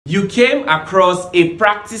you came across a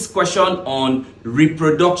practice question on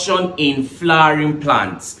reproduction in flowering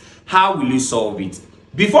plants. How will you solve it?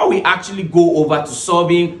 Before we actually go over to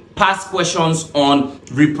solving past questions on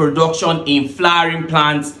reproduction in flowering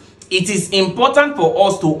plants, it is important for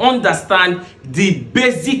us to understand the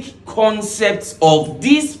basic concepts of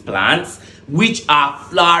these plants, which are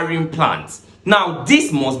flowering plants. Now,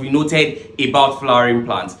 this must be noted about flowering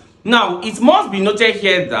plants. Now, it must be noted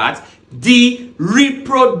here that the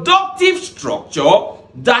reproductive structure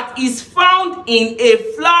that is found in a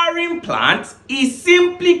flowering plant is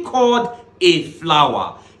simply called a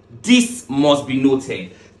flower. This must be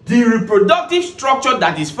noted. The reproductive structure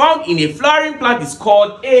that is found in a flowering plant is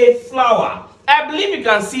called a flower. I believe you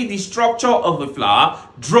can see the structure of a flower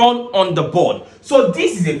drawn on the board. So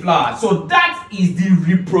this is a flower. So that is the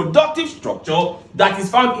reproductive structure that is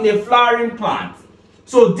found in a flowering plant.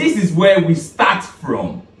 So this is where we start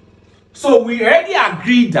from. So we already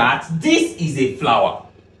agreed that this is a flower.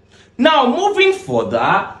 Now moving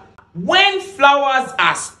further, when flowers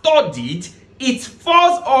are studied, it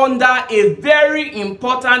falls under a very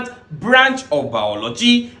important branch of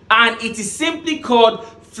biology, and it is simply called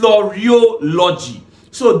florology.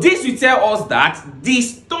 So this will tell us that the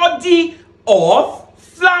study of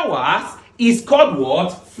flowers is called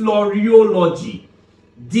what? Florology.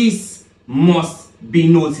 This must be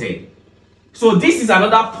noted. So this is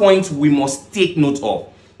another point we must take note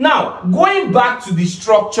of. Now, going back to the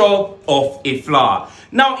structure of a flower.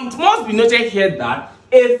 Now, it must be noted here that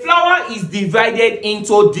a flower is divided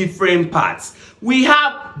into different parts. We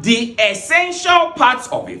have the essential parts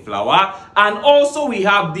of a flower, and also we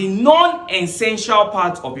have the non-essential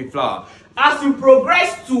parts of a flower. As we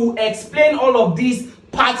progress to explain all of these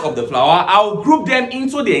parts of the flower, I'll group them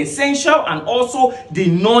into the essential and also the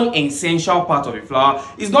non-essential part of a flower.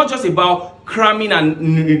 It's not just about cramming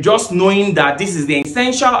and just knowing that this is the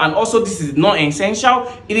essential and also this is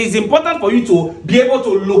non-essential. It is important for you to be able to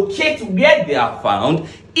locate where they are found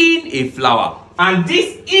in a flower. And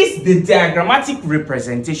this is the diagrammatic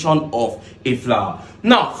representation of a flower.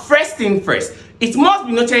 Now, first thing first, it must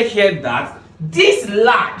be noted here that this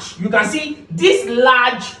large, you can see this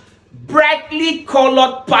large brightly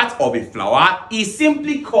colored part of a flower is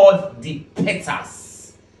simply called the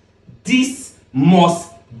petals. This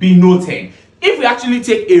must be noted. If we actually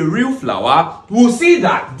take a real flower, we'll see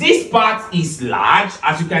that this part is large,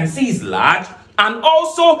 as you can see is large, and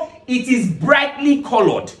also it is brightly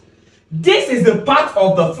colored. This is the part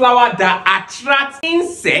of the flower that attracts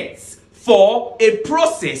insects for a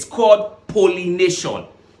process called pollination.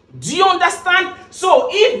 Do you understand? So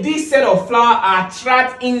if this set of flower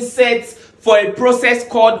attract insects for a process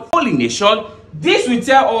called pollination, this will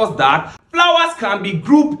tell us that flowers can be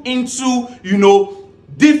grouped into,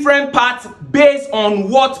 different parts based on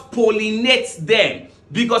what pollinates them.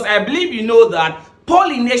 Because I believe you know that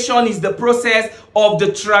pollination is the process of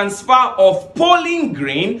the transfer of pollen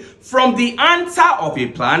grain from the anther of a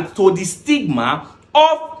plant to the stigma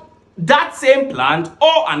of that same plant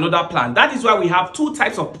or another plant. That is why we have two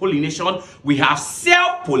types of pollination. We have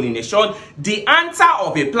self-pollination, the anther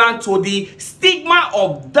of a plant to the stigma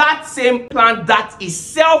of that same plant, that is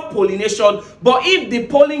self-pollination. But if the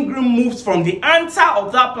pollen grain moves from the anther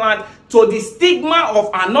of that plant to the stigma of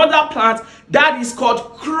another plant, that is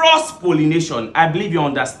called cross-pollination. I believe you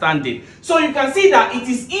understand it. So you can see that it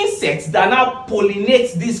is insects that now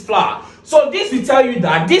pollinate this flower. So this will tell you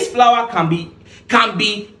that this flower can be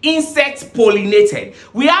insect pollinated.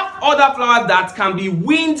 We have other flowers that can be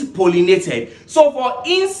wind pollinated. So for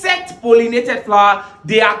insect pollinated flower,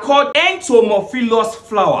 they are called entomophilous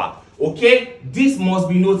flower. Okay, this must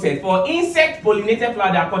be noted. For insect pollinated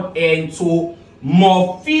flower, they are called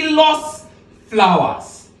entomophilous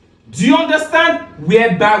flowers. Do you understand?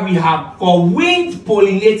 Whereby we have for wind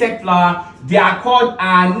pollinated flower, they are called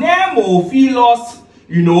anemophilous,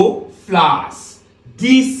 flowers.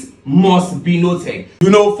 This must be noted.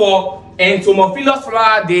 For entomophilous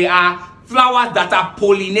flower, they are flowers that are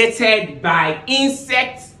pollinated by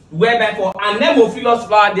insects, whereby for anemophilous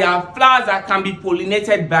flower, they are flowers that can be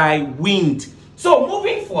pollinated by wind. So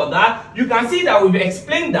moving further, you can see that we've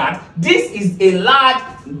explained that this is a large,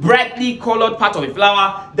 brightly colored part of a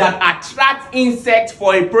flower that attracts insects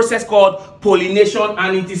for a process called pollination,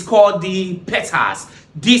 and it is called the petals.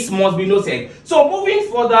 This must be noted. So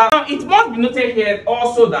moving further, now it must be noted here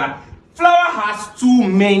also that flower has two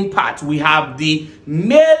main parts. We have the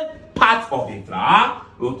male part of the flower.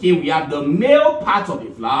 Okay, we have the male part of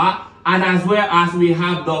the flower, and as well as we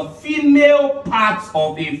have the female part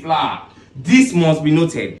of a flower. This must be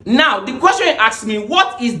noted. Now, the question asks me,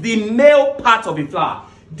 what is the male part of a flower?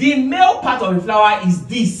 The male part of a flower is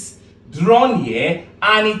this, drawn here,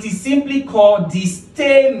 and it is simply called the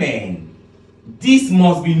stamen. This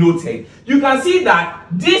must be noted. You can see that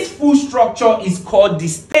this full structure is called the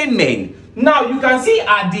stamen. Now you can see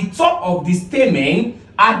at the top of the stamen,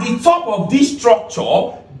 at the top of this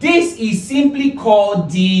structure, this is simply called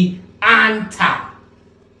the anther.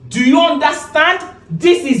 Do you understand?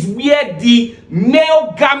 This is where the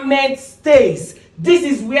male garment stays. This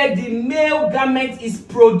is where the male garment is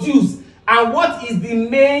produced. And what is the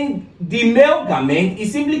male garment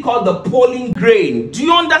is simply called the pollen grain. Do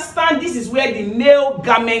you understand? This is where the male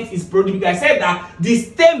garment is produced. I said that the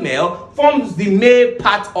stamen forms the male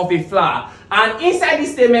part of a flower. And inside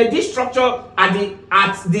this stamen, this structure at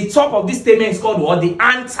the top of this stamen is called what? The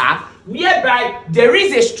anther, whereby there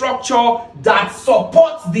is a structure that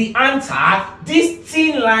supports the anther. This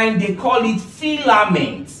thin line, they call it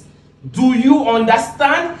filament. Do you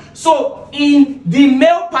understand? So in the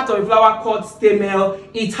male part of a flower called stamen,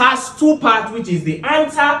 it has two parts, which is the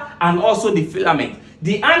anther and also the filament.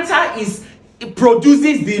 The anther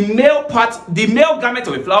produces the male part, the male garment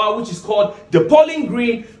of a flower, which is called the pollen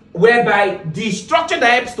grain, whereby the structure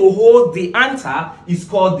that helps to hold the anther is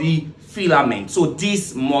called the filament. So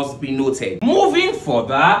this must be noted. Moving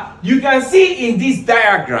further, you can see in this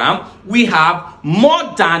diagram we have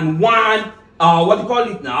more than one more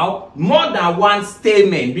than one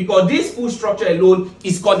stamen, because this full structure alone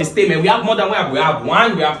is called the stamen. We have more than one. We have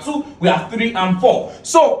one, we have two, we have three, and four.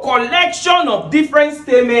 So collection of different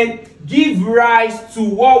stamen give rise to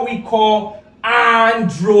what we call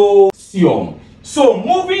androecium. So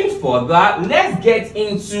moving further, let's get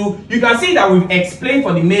into, you can see that we've explained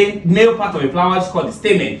for the male part of a flower, it's called the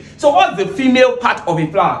stamen. So what's the female part of a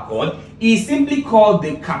flower called? It's simply called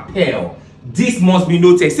the carpel. This must be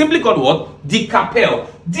noted. Simply called what? The carpel.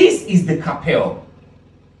 This is the carpel.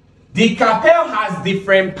 The carpel has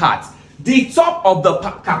different parts. The top of the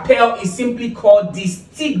carpel is simply called the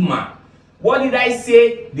stigma. What did I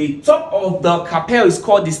say? The top of the carpel is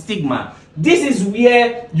called the stigma. This is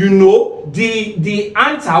where, the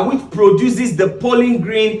anther, which produces the pollen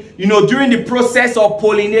grain, during the process of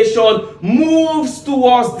pollination, moves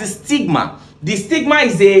towards the stigma. The stigma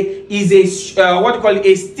is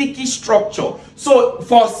a sticky structure. So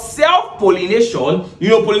for self-pollination,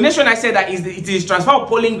 pollination, I said that it is transfer of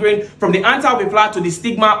pollen grain from the anther of a flower to the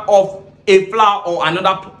stigma of a flower or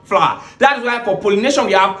another flower. That is why for pollination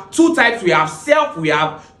we have two types. We have self, we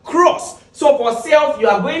have cross. So for self, you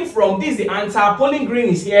are going from this, the anther, pollen grain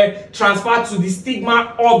is here, transferred to the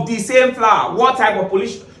stigma of the same flower. What type of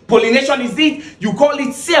pollination is it? You call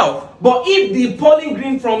it self. But if the pollen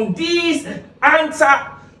grain from this anther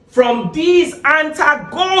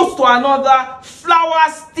goes to another flower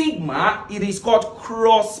stigma, it is called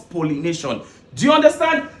cross-pollination. Do you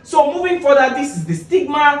understand? So moving further, this is the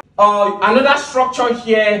stigma. Another structure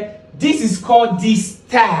here, this is called the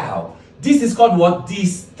style. This is called what? The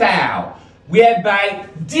style. Whereby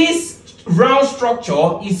this round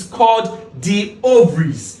structure is called the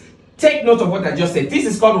ovaries. Take note of what I just said. This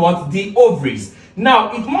is called what? The ovaries.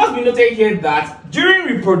 Now, it must be noted here that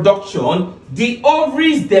during reproduction, the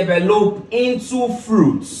ovaries develop into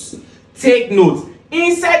fruits. Take note.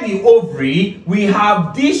 Inside the ovary, we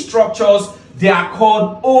have these structures. They are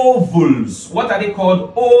called ovules. What are they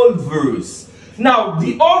called? Ovules. Now,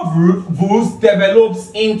 the ovules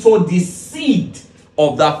develops into the seed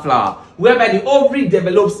of that flower, whereby the ovary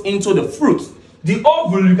develops into the fruit. The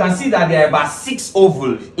ovule, you can see that there are about 6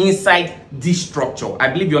 ovules inside this structure. I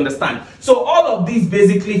believe you understand. So all of this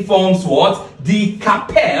basically forms what? The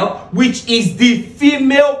carpel, which is the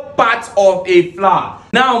female part of a flower.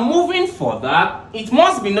 Now moving further, it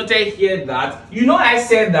must be noted here that, I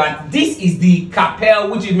said that this is the carpel,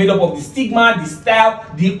 which is made up of the stigma, the style,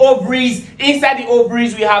 the ovaries. Inside the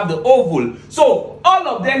ovaries, we have the ovule. So all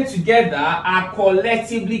of them together are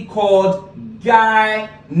collectively called gynoecium.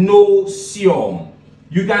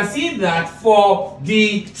 You can see that for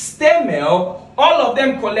the stamen, all of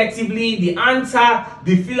them collectively, the anther,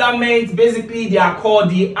 the filament, basically they are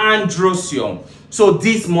called the androecium. So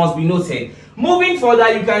this must be noted. Moving further,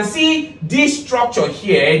 you can see this structure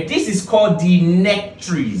here. This is called the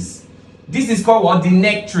nectaries. This is called what? The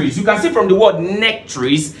nectaries. You can see from the word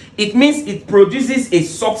nectaries, it means it produces a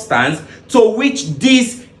substance to which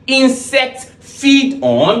these insects feed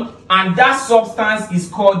on, and that substance is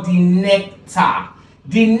called the nectar.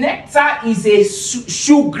 The nectar is a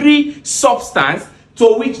sugary substance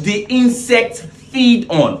to which the insects feed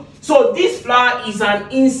on. So this flower is an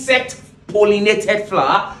insect pollinated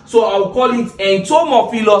flower, so I'll call it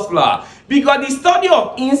entomophilous flower, because the study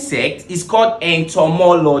of insects is called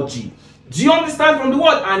entomology. Do you understand? From the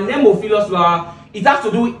word anemophilous flower, it has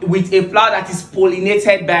to do with a flower that is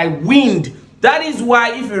pollinated by wind. That is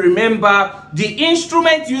why, if you remember, the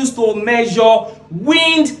instrument used to measure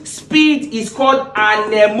wind speed is called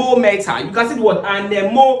anemometer. You can see the word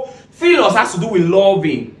anemo. Philos has to do with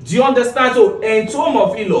loving. Do you understand? So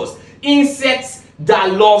entomophilus, insects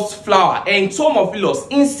that loves flower. Entomophilus,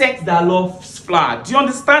 insects that loves flower. Do you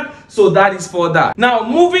understand? So that is for that. Now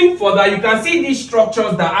moving further, you can see these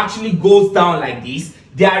structures that actually goes down like this.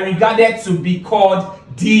 They are regarded to be called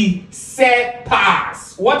the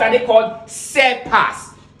sepals. What are they called?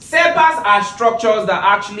 Sepals. Sepals are structures that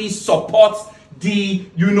actually support the,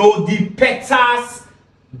 the petals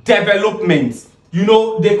development. They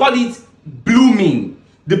call it blooming.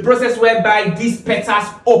 The process whereby these petals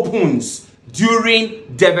opens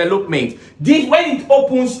during development. When it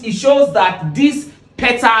opens, it shows that these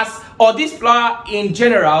petals or this flower in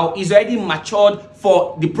general is already matured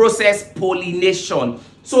for the process pollination.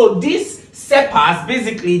 So these sepals,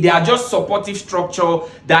 basically, they are just supportive structure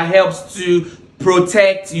that helps to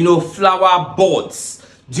protect, flower buds.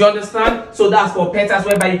 Do you understand? So that's for petals,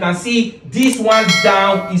 whereby you can see this one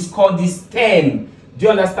down is called the stem. Do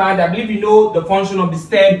you understand? I believe you know the function of the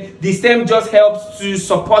stem. The stem just helps to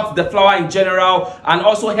support the flower in general and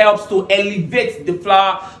also helps to elevate the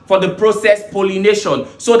flower for the process pollination,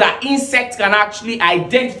 so that insects can actually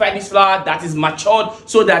identify this flower that is matured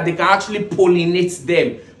so that they can actually pollinate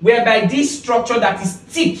them. Whereby this structure that is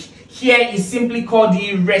thick here is simply called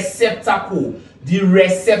the receptacle. The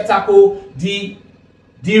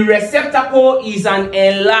receptacle is an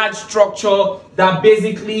enlarged structure that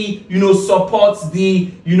basically, supports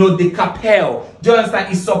the, the carpel. Do you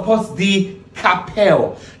understand? It supports the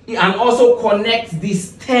carpel and also connects the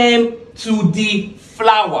stem to the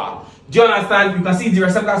flower. Do you understand? You can see the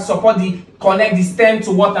receptacle connect the stem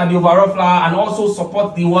to what and the overall flower, and also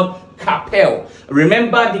support the carpel.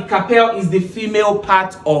 Remember, the carpel is the female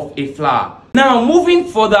part of a flower. Now moving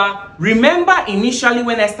further, remember initially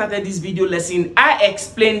when I started this video lesson, I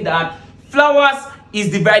explained that flowers is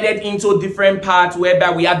divided into different parts,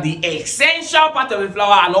 whereby we have the essential part of the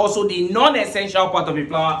flower and also the non-essential part of the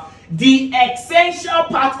flower. The essential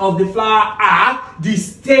part of the flower are the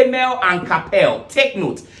stemel and carpel. Take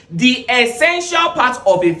note. The essential part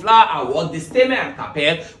of a flower are what? The stemel and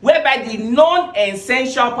carpel, whereby the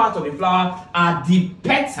non-essential part of the flower are the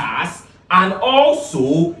petals and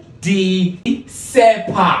also the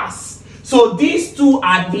sepals. So these two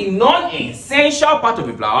are the non-essential part of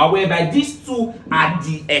the flower, whereby these two are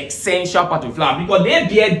the essential part of the flower, because they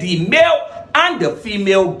bear the male and the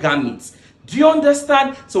female gametes. Do you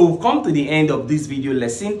understand? So we've come to the end of this video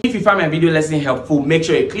lesson. If you find my video lesson helpful, make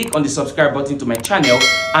sure you click on the subscribe button to my channel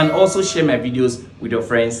and also share my videos with your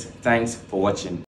friends. Thanks for watching.